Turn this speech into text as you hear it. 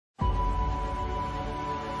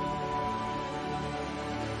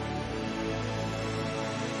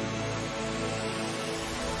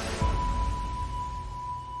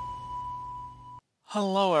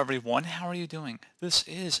Hello everyone, how are you doing? This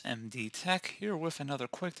is MD Tech here with another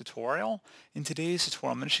quick tutorial. In today's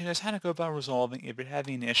tutorial, I'm going to show you guys how to go about resolving if you're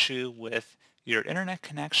having an issue with your internet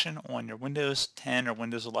connection on your Windows 10 or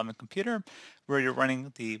Windows 11 computer where you're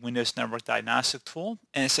running the Windows Network Diagnostic tool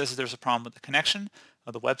and it says that there's a problem with the connection.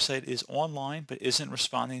 The website is online but isn't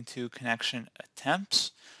responding to connection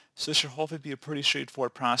attempts. So this should hopefully be a pretty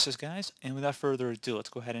straightforward process, guys, and without further ado, let's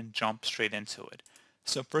go ahead and jump straight into it.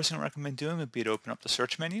 So first thing I recommend doing would be to open up the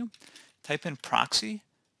search menu, type in proxy.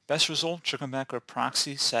 Best result should come back with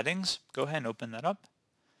proxy settings. Go ahead and open that up.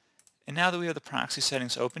 And now that we have the proxy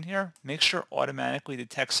settings open here, make sure automatically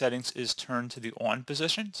detect settings is turned to the on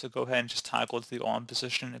position. So go ahead and just toggle to the on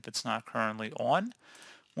position if it's not currently on.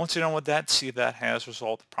 Once you're done with that, see if that has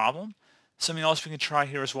resolved the problem. Something else we can try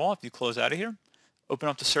here as well, if you close out of here, open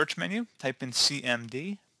up the search menu, type in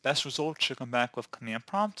CMD. Best result should come back with command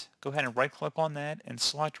prompt. Go ahead and right click on that and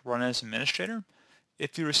select run as administrator.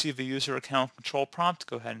 If you receive a user account control prompt,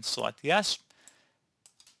 go ahead and select yes.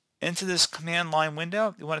 Into this command line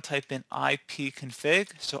window, you want to type in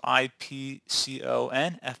ipconfig, so IPCONFIG,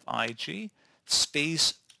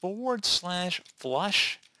 space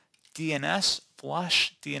 /flush DNS.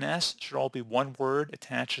 Flush DNS should all be one word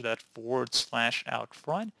attached to that / out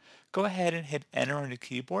front. Go ahead and hit enter on the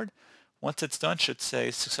keyboard. Once it's done, it should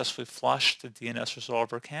say successfully flushed the DNS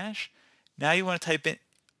resolver cache. Now you want to type in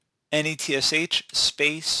NETSH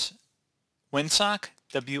space winsock,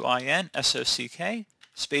 WINSOCK,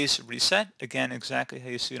 space reset. Again, exactly how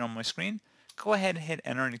you see it on my screen. Go ahead and hit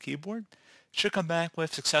enter on the keyboard. It should come back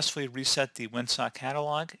with successfully reset the winsock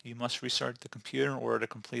catalog. You must restart the computer in order to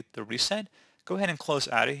complete the reset. Go ahead and close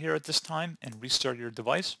out of here at this time and restart your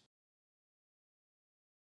device.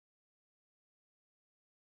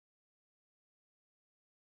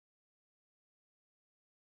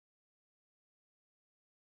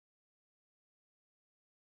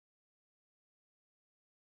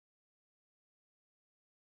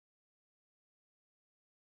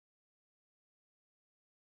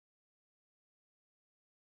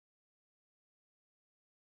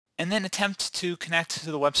 And then attempt to connect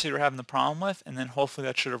to the website you're having the problem with, and then hopefully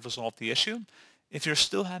that should have resolved the issue. If you're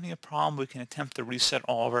still having a problem, we can attempt to reset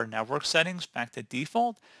all of our network settings back to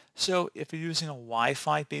default. So if you're using a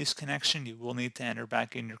Wi-Fi based connection, you will need to enter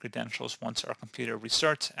back in your credentials once our computer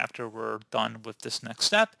restarts after we're done with this next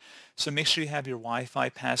step. So make sure you have your Wi-Fi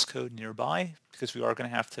passcode nearby because we are going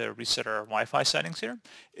to have to reset our Wi-Fi settings here.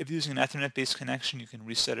 If you're using an Ethernet based connection, you can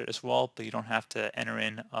reset it as well, but you don't have to enter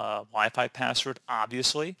in a Wi-Fi password,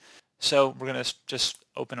 obviously. So we're going to just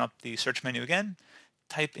open up the search menu again,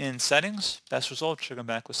 type in settings. Best result should come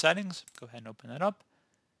back with settings. Go ahead and open that up.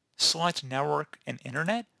 Select network and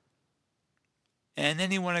internet. And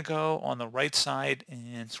then you want to go on the right side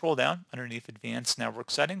and scroll down underneath advanced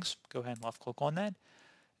network settings. Go ahead and left click on that.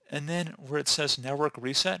 And then where it says network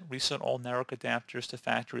reset, reset all network adapters to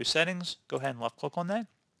factory settings. Go ahead and left click on that.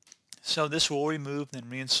 So this will remove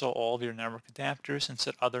and reinstall all of your network adapters and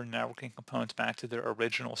set other networking components back to their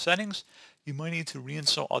original settings. You might need to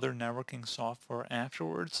reinstall other networking software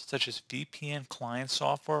afterwards, such as VPN client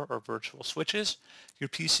software or virtual switches. Your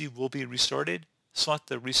PC will be restarted. Select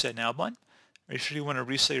the Reset Now button. Are you sure you want to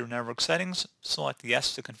reset your network settings? Select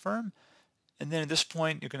Yes to confirm. And then at this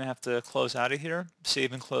point, you're going to have to close out of here,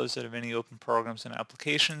 save and close out of any open programs and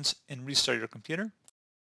applications, and restart your computer.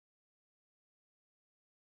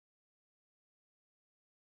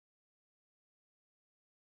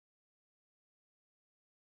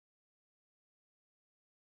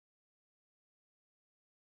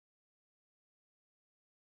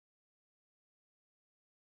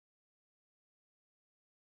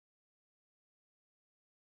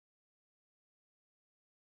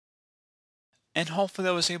 And hopefully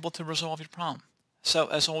I was able to resolve your problem. So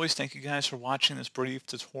as always, thank you guys for watching this brief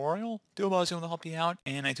tutorial. Do hope I was able to help you out,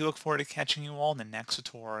 and I do look forward to catching you all in the next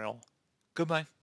tutorial. Goodbye.